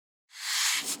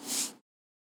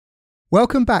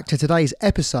Welcome back to today's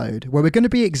episode where we're going to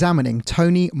be examining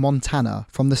Tony Montana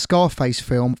from the Scarface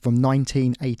film from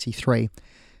 1983.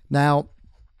 Now,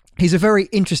 he's a very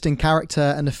interesting character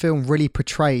and the film really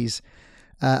portrays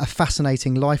a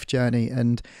fascinating life journey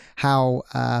and how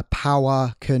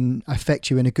power can affect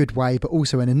you in a good way but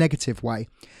also in a negative way.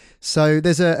 So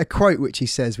there's a quote which he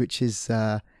says which is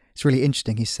it's really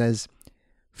interesting. He says,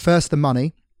 "First the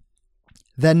money,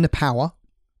 then the power,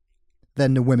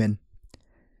 then the women."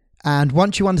 And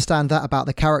once you understand that about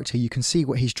the character, you can see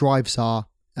what his drives are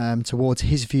towards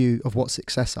his view of what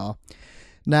success are.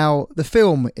 Now, the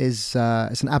film is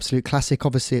it's an absolute classic.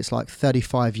 Obviously, it's like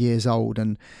 35 years old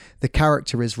and the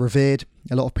character is revered.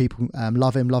 A lot of people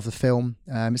love him, love the film.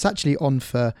 It's actually on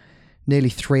for nearly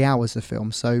 3 hours, the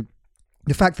film. So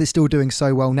the fact that it's still doing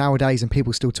so well nowadays and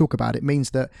people still talk about it means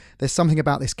that there's something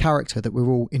about this character that we're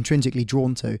all intrinsically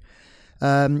drawn to.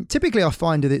 Typically, I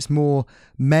find that it's more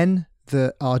men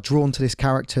that are drawn to this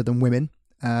character than women,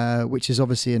 which is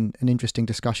obviously an interesting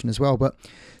discussion as well. But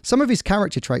some of his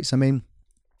character traits, I mean,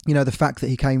 you know, the fact that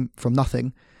he came from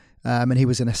nothing and he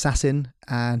was an assassin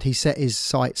and he set his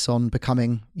sights on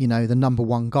becoming, you know, the number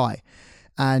one guy.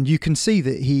 And you can see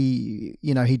that he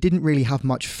didn't really have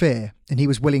much fear and he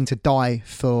was willing to die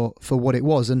for what it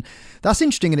was. And that's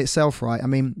interesting in itself, right? I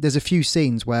mean, there's a few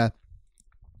scenes where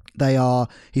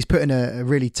he's put in a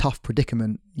really tough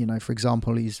predicament. You know, for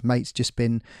example, his mate's just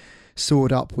been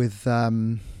sawed up with,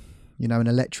 an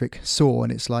electric saw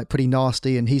and it's like pretty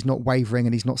nasty and he's not wavering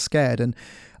and he's not scared. And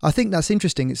I think that's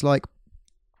interesting. It's like,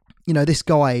 you know, this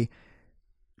guy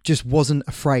just wasn't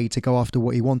afraid to go after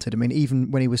what he wanted. I mean, even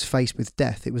when he was faced with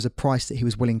death, it was a price that he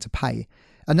was willing to pay.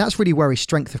 And that's really where his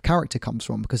strength of character comes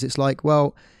from, because it's like,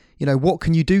 well, you know, what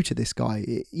can you do to this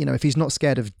guy? You know, if he's not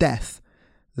scared of death,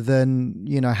 then,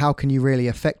 you know, how can you really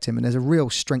affect him? And there's a real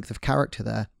strength of character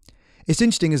there. It's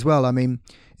interesting as well. I mean,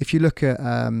 if you look at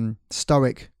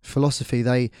Stoic philosophy,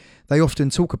 they often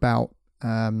talk about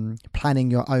planning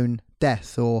your own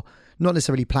death, or not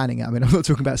necessarily planning it. I mean, I'm not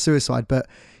talking about suicide, but,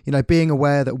 you know, being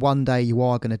aware that one day you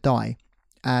are going to die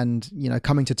and, you know,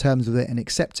 coming to terms with it and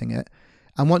accepting it.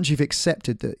 And once you've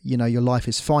accepted that, you know, your life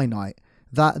is finite,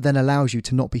 that then allows you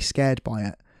to not be scared by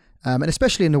it. And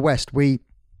especially in the West, we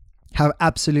have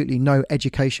absolutely no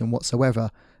education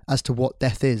whatsoever as to what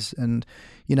death is. And,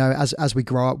 you know, as we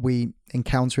grow up, we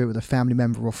encounter it with a family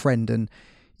member or friend, and,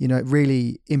 you know, it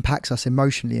really impacts us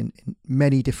emotionally in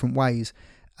many different ways.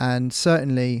 And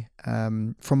certainly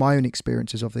from my own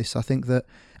experiences of this, I think that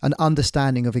an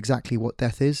understanding of exactly what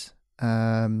death is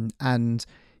and,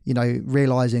 you know,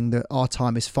 realizing that our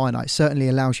time is finite certainly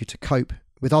allows you to cope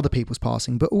with other people's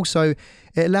passing, but also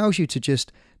it allows you to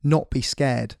just not be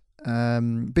scared.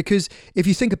 Because if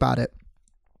you think about it,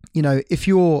 you know, if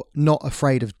you're not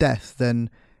afraid of death, then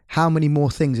how many more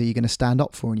things are you going to stand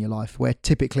up for in your life, where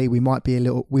typically we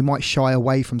might shy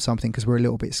away from something because we're a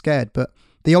little bit scared. But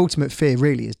the ultimate fear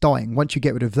really is dying. Once you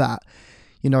get rid of that,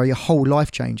 you know, your whole life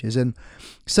changes. And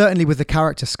certainly with the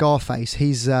character Scarface,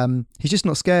 he's just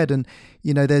not scared. And,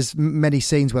 you know, there's many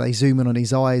scenes where they zoom in on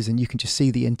his eyes and you can just see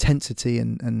the intensity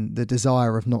and the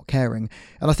desire of not caring.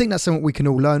 And I think that's something we can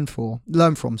all learn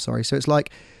from. So it's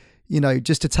like, you know,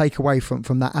 just to take away from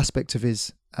that aspect of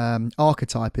his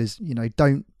archetype is, you know,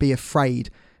 don't be afraid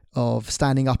of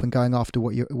standing up and going after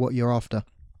what you're after.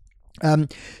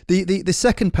 The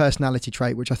second personality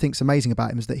trait, which I think is amazing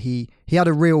about him, is that he had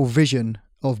a real vision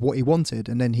of what he wanted,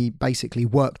 and then he basically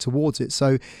worked towards it.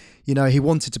 So, you know, he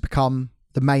wanted to become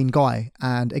the main guy,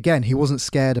 and again, he wasn't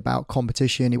scared about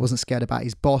competition. He wasn't scared about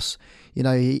his boss. You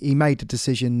know, he made the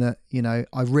decision that, you know,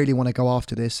 I really want to go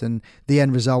after this, and the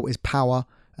end result is power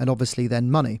and obviously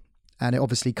then money. And it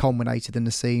obviously culminated in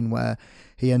the scene where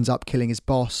he ends up killing his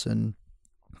boss and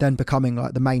then becoming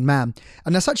like the main man.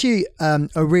 And that's actually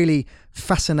a really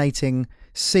fascinating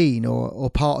scene or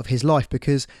part of his life,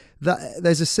 because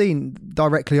there's a scene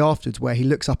directly afterwards where he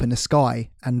looks up in the sky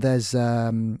and there's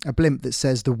a blimp that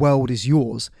says the world is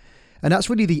yours. And that's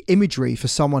really the imagery for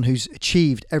someone who's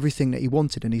achieved everything that he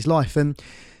wanted in his life. And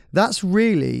that's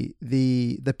really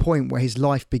the point where his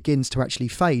life begins to actually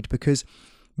fade, because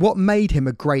what made him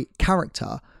a great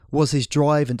character was his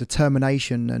drive and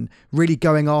determination and really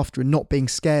going after and not being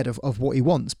scared of what he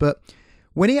wants. But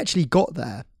when he actually got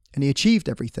there and he achieved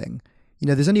everything, you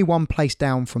know, there's only one place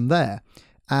down from there.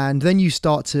 And then you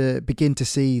start to begin to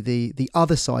see the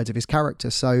other sides of his character.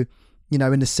 So, you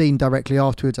know, in the scene directly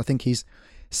afterwards, I think he's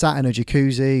sat in a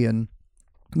jacuzzi and,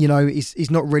 you know,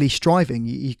 he's not really striving.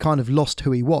 He kind of lost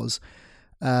who he was.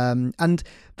 And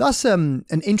that's an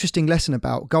interesting lesson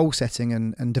about goal setting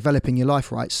and developing your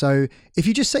life, right? So if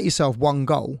you just set yourself one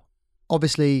goal,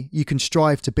 obviously you can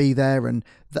strive to be there, and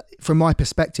from my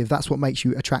perspective, that's what makes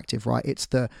you attractive, right? It's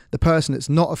the person that's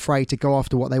not afraid to go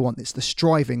after what they want. It's the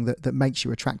striving that makes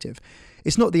you attractive.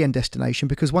 It's not the end destination,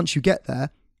 because once you get there,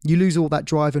 you lose all that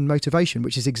drive and motivation,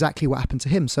 which is exactly what happened to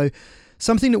him. So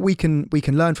something that we can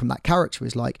learn from that character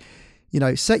is like,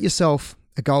 set yourself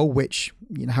a goal, which,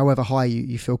 however high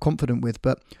you feel confident with.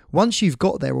 But once you've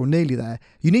got there or nearly there,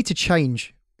 you need to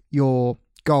change your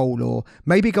goal, or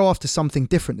maybe go after something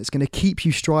different that's going to keep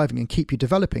you striving and keep you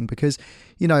developing. Because,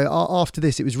 after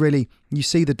this, it was really, you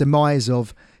see the demise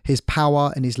of his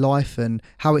power and his life and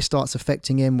how it starts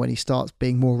affecting him when he starts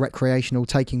being more recreational,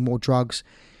 taking more drugs,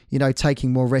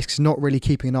 taking more risks, not really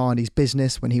keeping an eye on his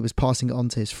business when he was passing it on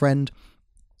to his friend.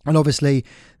 And obviously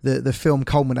the film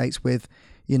culminates with,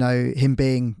 him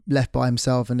being left by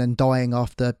himself and then dying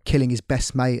after killing his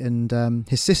best mate and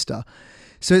his sister.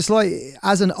 So it's like,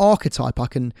 as an archetype, I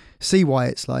can see why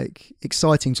it's like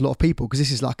exciting to a lot of people, because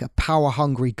this is like a power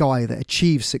hungry guy that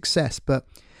achieves success. But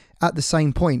at the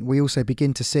same point, we also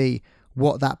begin to see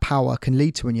what that power can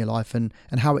lead to in your life and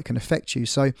how it can affect you.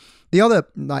 So the other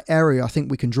area I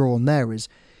think we can draw on there is,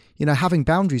 having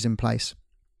boundaries in place.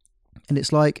 And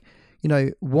it's like,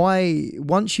 why,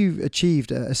 once you've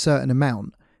achieved a certain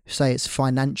amount, say it's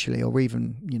financially, or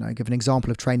even, give an example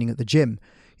of training at the gym,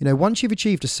 once you've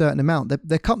achieved a certain amount,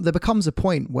 there becomes a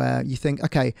point where you think,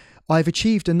 okay, I've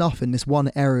achieved enough in this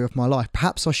one area of my life.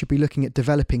 Perhaps I should be looking at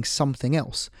developing something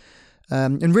else.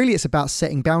 And really it's about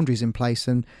setting boundaries in place.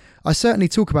 And I certainly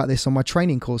talk about this on my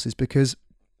training courses, because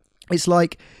it's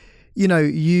like,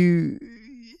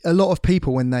 a lot of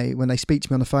people, when they speak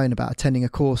to me on the phone about attending a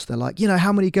course, they're like,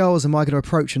 how many girls am I going to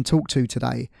approach and talk to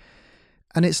today?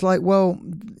 And it's like, well,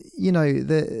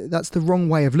 that's the wrong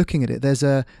way of looking at it. There's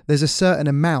a certain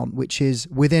amount which is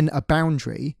within a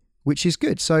boundary, which is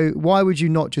good. So why would you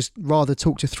not just rather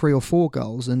talk to 3 or 4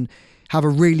 girls and have a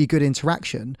really good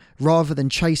interaction, rather than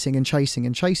chasing and chasing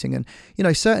and chasing? And,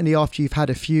 certainly after you've had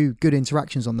a few good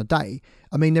interactions on the day,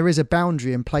 I mean, there is a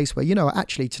boundary in place where,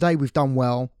 actually today we've done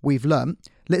well, we've learnt,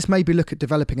 let's maybe look at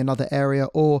developing another area,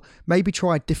 or maybe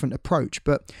try a different approach.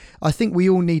 But I think we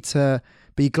all need to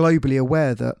be globally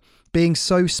aware that being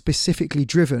so specifically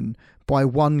driven by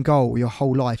one goal your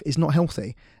whole life is not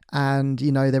healthy. And,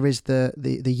 there is the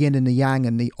yin and the yang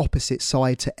and the opposite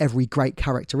side to every great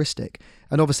characteristic.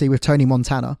 And obviously with Tony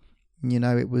Montana,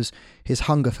 it was his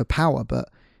hunger for power, but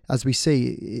as we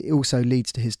see, it also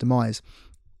leads to his demise.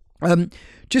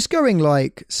 Just going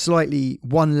like slightly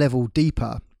one level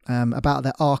deeper about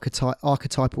the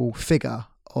archetypal figure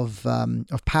of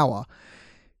power,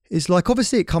 is like,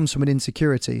 obviously it comes from an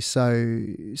insecurity. So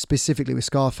specifically with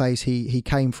Scarface, he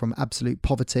came from absolute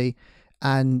poverty,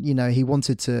 and he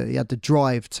had the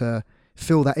drive to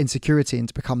fill that insecurity and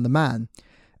to become the man.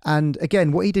 And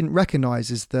again, what he didn't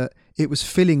recognize is that it was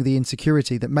filling the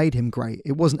insecurity that made him great.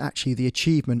 It wasn't actually the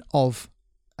achievement of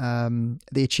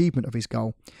his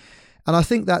goal. And I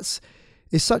think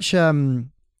it's such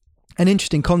an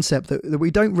interesting concept that we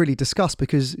don't really discuss,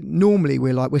 because normally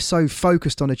we're so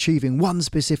focused on achieving one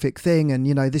specific thing, and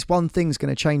this one thing's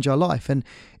going to change our life. And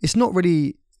it's not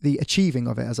really the achieving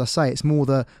of it, as I say. It's more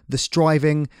the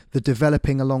striving, the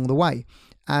developing along the way.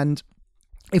 And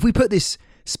if we put this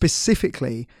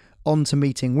specifically onto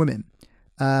meeting women,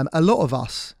 a lot of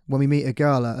us, when we meet a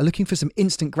girl, are looking for some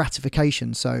instant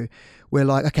gratification. So we're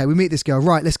like, okay, we meet this girl,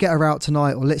 right, let's get her out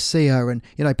tonight, or let's see her, and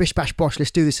bish bash bosh,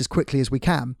 let's do this as quickly as we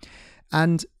can.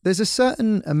 And there's a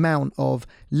certain amount of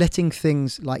letting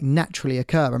things like naturally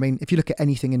occur. I mean, if you look at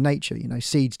anything in nature,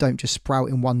 seeds don't just sprout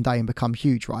in one day and become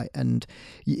huge, right? And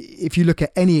if you look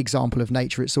at any example of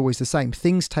nature, it's always the same.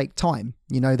 Things take time.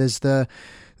 There's the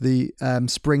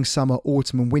spring, summer,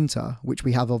 autumn and winter, which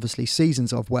we have obviously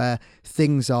seasons of, where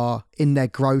things are in their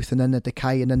growth and then the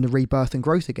decay and then the rebirth and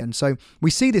growth again. So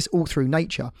we see this all through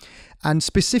nature. And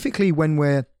specifically when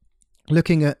we're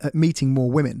looking at meeting more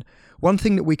women, one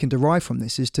thing that we can derive from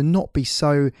this is to not be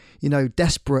so,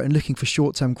 desperate and looking for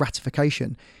short-term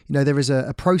gratification. There is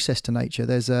a process to nature.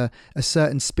 There's a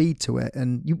certain speed to it,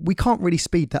 and we can't really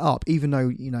speed that up, even though,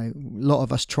 a lot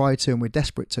of us try to and we're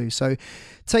desperate to. So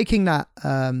taking that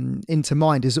into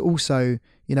mind is also,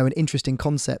 an interesting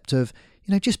concept of,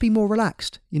 just be more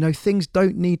relaxed. Things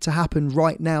don't need to happen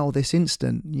right now, this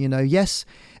instant. Yes,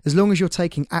 as long as you're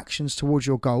taking actions towards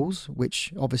your goals,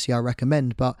 which obviously I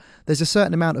recommend, but there's a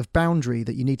certain amount of boundary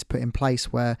that you need to put in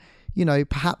place where,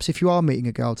 perhaps if you are meeting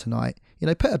a girl tonight,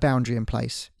 put a boundary in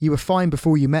place. You were fine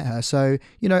before you met her. So,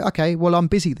 okay, well, I'm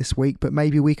busy this week, but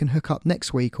maybe we can hook up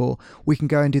next week, or we can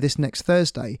go and do this next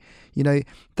Thursday.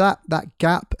 That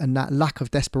gap and that lack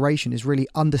of desperation is really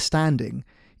understanding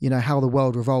how the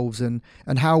world revolves and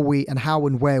how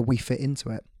and where we fit into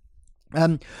it.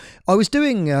 I was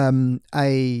doing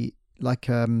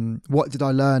what did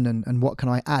I learn and what can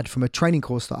I add from a training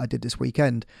course that I did this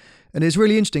weekend. And it's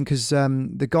really interesting because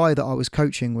the guy that I was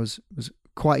coaching was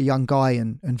quite a young guy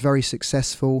and very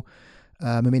successful.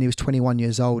 He was 21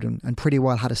 years old and pretty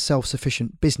well had a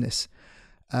self-sufficient business.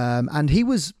 And he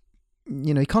was,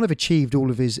 he kind of achieved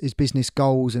all of his business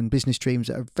goals and business dreams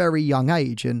at a very young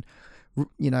age, and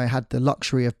had the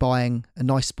luxury of buying a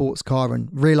nice sports car and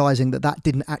realizing that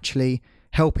didn't actually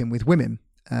help him with women.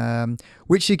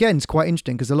 Which again is quite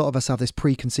interesting because a lot of us have this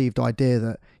preconceived idea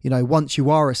that, once you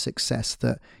are a success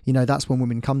that, that's when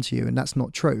women come to you, and that's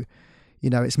not true.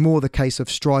 It's more the case of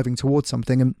striving towards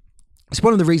something. And it's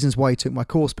one of the reasons why he took my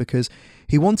course, because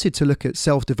he wanted to look at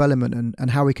self-development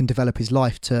and how he can develop his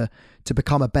life to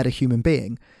become a better human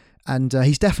being. And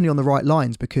he's definitely on the right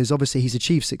lines, because obviously he's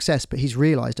achieved success, but he's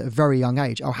realised at a very young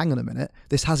age, oh, hang on a minute,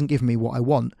 this hasn't given me what I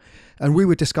want. And we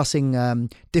were discussing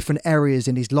different areas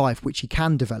in his life which he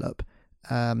can develop,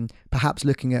 perhaps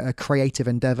looking at a creative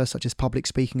endeavour such as public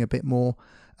speaking a bit more,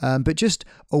 but just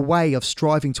a way of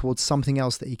striving towards something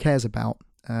else that he cares about.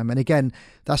 And again,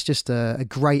 that's just a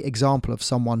great example of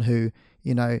someone who,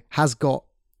 has got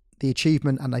the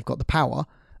achievement and they've got the power,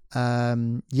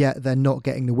 yet they're not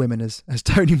getting the women, as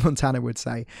Tony Montana would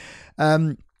say.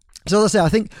 So as I say, I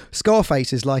think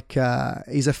Scarface is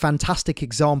he's a fantastic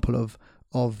example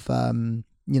of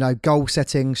goal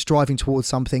setting, striving towards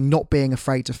something, not being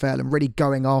afraid to fail and really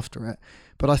going after it.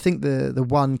 But I think the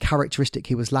one characteristic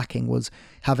he was lacking was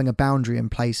having a boundary in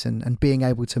place and being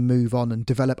able to move on and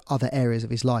develop other areas of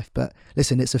his life. But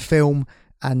listen, it's a film,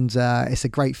 and it's a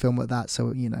great film at that.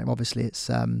 So, obviously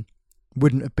it's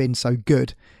wouldn't have been so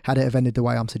good had it have ended the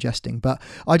way I'm suggesting. But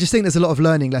I just think there's a lot of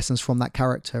learning lessons from that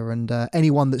character, and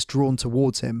anyone that's drawn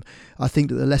towards him, I think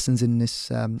that the lessons in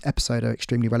this episode are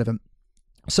extremely relevant.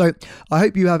 So I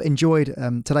hope you have enjoyed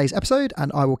today's episode,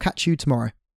 and I will catch you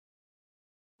tomorrow.